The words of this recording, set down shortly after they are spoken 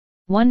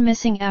One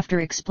missing after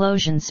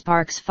explosion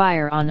sparks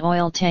fire on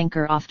oil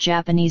tanker off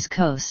Japanese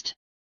coast.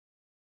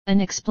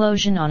 An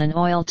explosion on an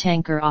oil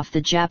tanker off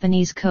the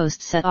Japanese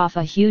coast set off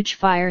a huge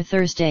fire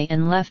Thursday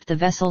and left the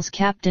vessel's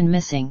captain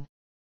missing.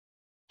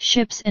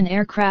 Ships and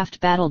aircraft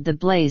battled the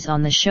blaze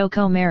on the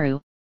Shoko Maru,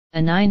 a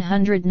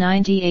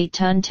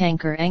 998-ton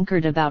tanker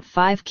anchored about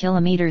 5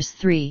 kilometers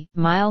 3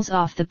 miles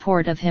off the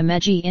port of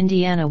Himeji,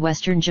 Indiana,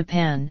 western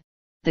Japan,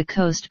 the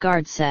Coast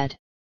Guard said.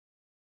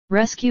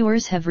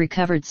 Rescuers have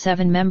recovered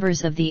 7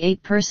 members of the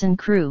 8-person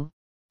crew,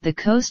 the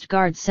Coast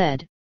Guard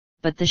said,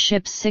 but the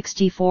ship's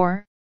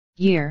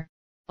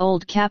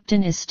 64-year-old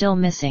captain is still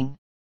missing.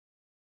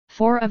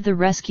 4 of the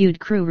rescued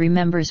crew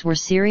members were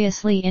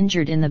seriously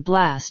injured in the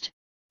blast,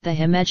 the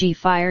Himeji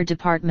Fire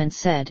Department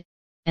said,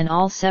 and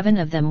all 7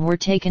 of them were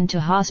taken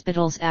to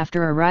hospitals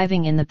after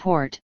arriving in the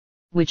port,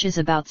 which is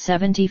about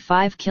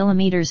 75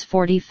 kilometers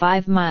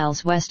 45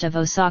 miles west of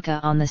Osaka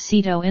on the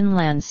Seto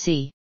Inland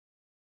Sea.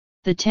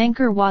 The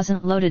tanker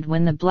wasn't loaded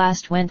when the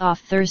blast went off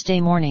Thursday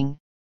morning,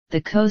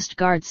 the Coast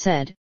Guard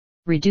said,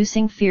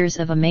 reducing fears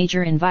of a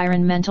major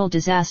environmental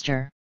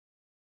disaster.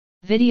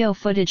 Video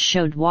footage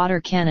showed water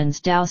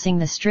cannons dousing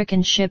the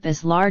stricken ship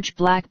as large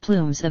black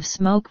plumes of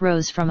smoke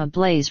rose from a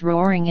blaze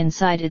roaring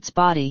inside its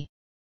body.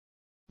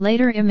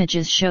 Later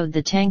images showed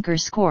the tanker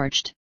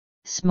scorched,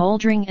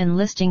 smoldering and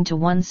listing to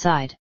one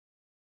side.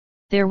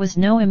 There was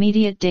no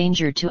immediate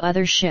danger to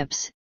other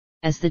ships,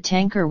 as the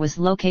tanker was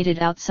located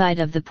outside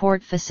of the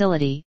port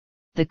facility,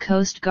 the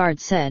Coast Guard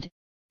said,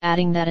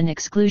 adding that an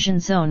exclusion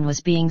zone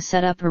was being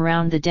set up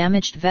around the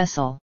damaged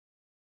vessel.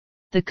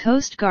 The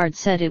Coast Guard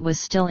said it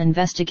was still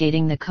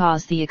investigating the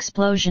cause of the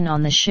explosion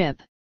on the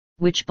ship,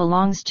 which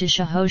belongs to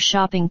Syoho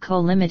Shipping Co.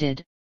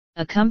 Limited,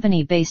 a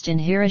company based in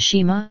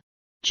Hiroshima,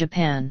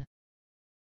 Japan.